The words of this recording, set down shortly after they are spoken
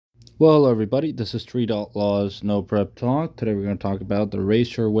Well, hello everybody, this is Street Outlaws No Prep Talk. Today we're going to talk about the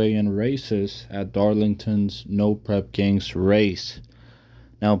Racer Weigh-In races at Darlington's No Prep Kings race.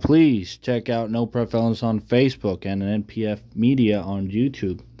 Now please check out No Prep Felons on Facebook and NPF Media on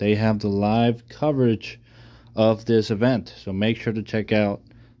YouTube. They have the live coverage of this event, so make sure to check out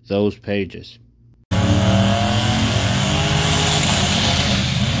those pages.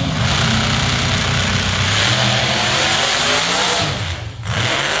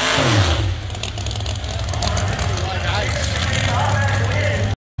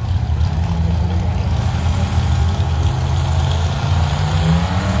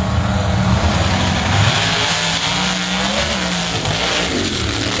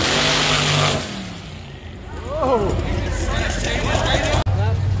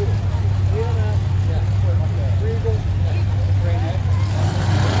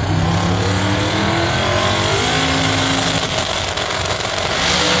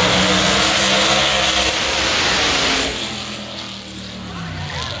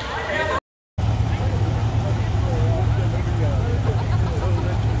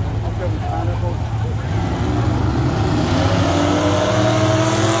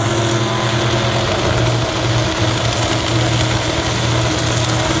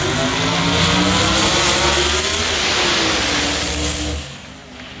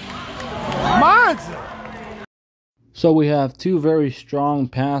 So we have two very strong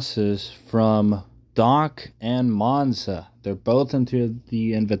passes from Doc and Monza. They're both into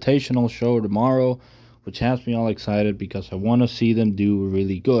the Invitational show tomorrow, which has me all excited because I want to see them do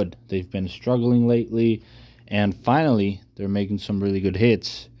really good. They've been struggling lately, and finally, they're making some really good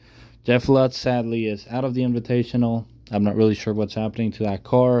hits. Jeff Lutz, sadly, is out of the Invitational. I'm not really sure what's happening to that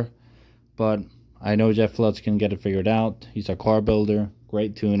car, but I know Jeff Lutz can get it figured out. He's a car builder,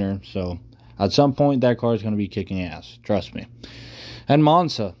 great tuner, so at some point, that car is going to be kicking ass. Trust me. And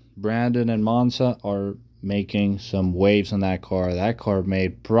Monza. Brandon and Monza are making some waves on that car. That car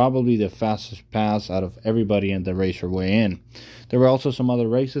made probably the fastest pass out of everybody in the Racer Weigh-In. There were also some other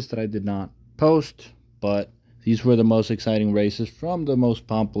races that I did not post, but these were the most exciting races from the most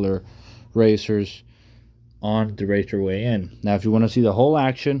popular racers on the Racer Weigh-In. Now, if you want to see the whole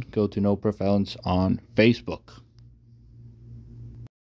action, go to No Prep Felons on Facebook.